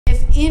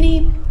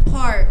any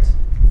part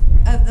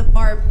of the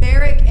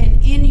barbaric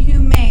and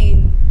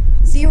inhumane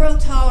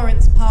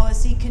zero-tolerance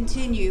policy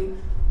continue,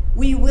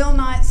 we will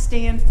not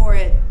stand for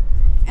it.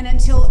 And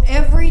until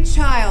every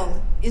child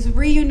is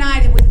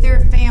reunited with their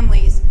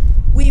families,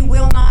 we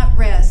will not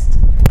rest.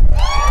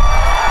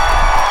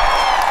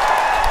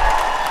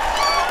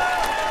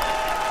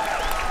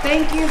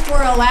 Thank you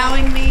for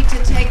allowing me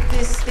to take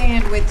this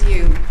stand with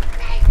you.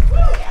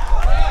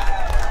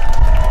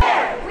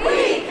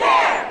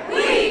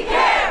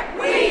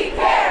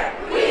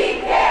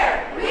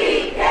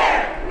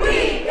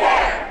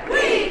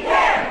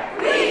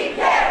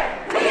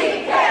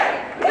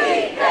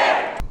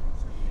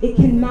 It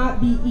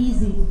cannot be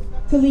easy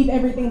to leave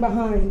everything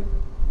behind,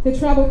 to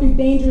travel through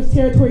dangerous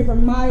territory for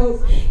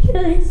miles,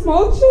 carrying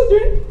small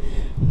children.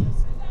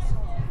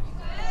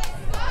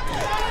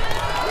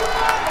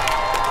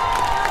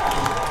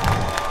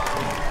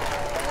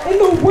 In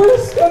the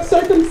worst of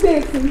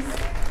circumstances,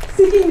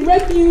 seeking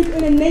refuge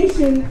in a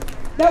nation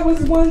that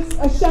was once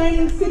a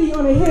shining city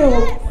on a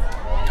hill,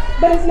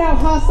 but is now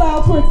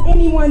hostile towards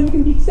anyone who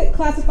can be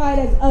classified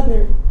as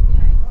other.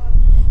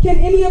 Can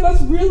any of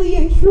us really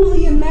and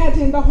truly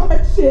imagine the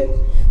hardship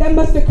that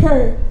must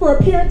occur for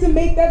a parent to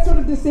make that sort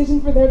of decision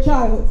for their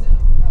child?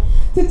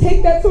 To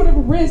take that sort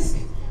of risk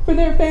for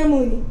their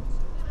family?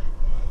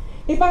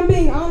 If I'm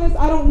being honest,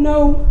 I don't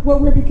know what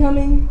we're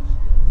becoming.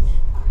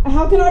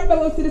 How can our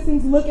fellow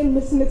citizens look and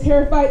listen to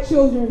terrified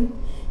children,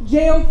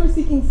 jailed for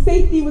seeking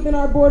safety within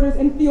our borders,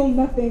 and feel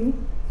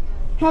nothing?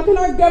 How can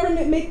our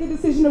government make the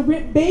decision to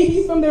rip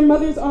babies from their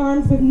mother's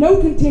arms with no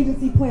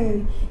contingency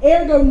plan,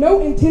 ergo no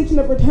intention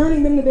of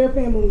returning them to their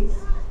families?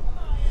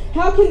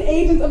 How can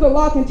agents of the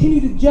law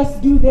continue to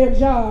just do their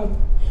job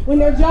when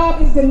their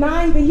job is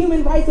denying the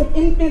human rights of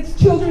infants,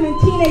 children, and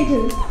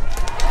teenagers?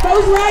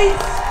 Those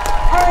rights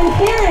are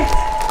inherent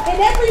in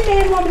every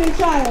man, woman, and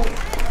child.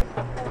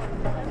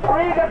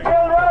 Free the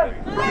children,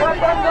 let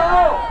them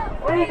go!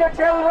 Free the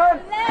children,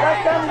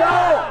 let them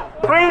go!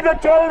 Free the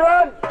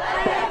children!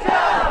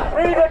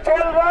 Free the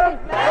children!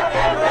 Let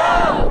them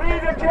go! Free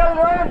the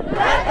children!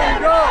 Let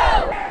them go!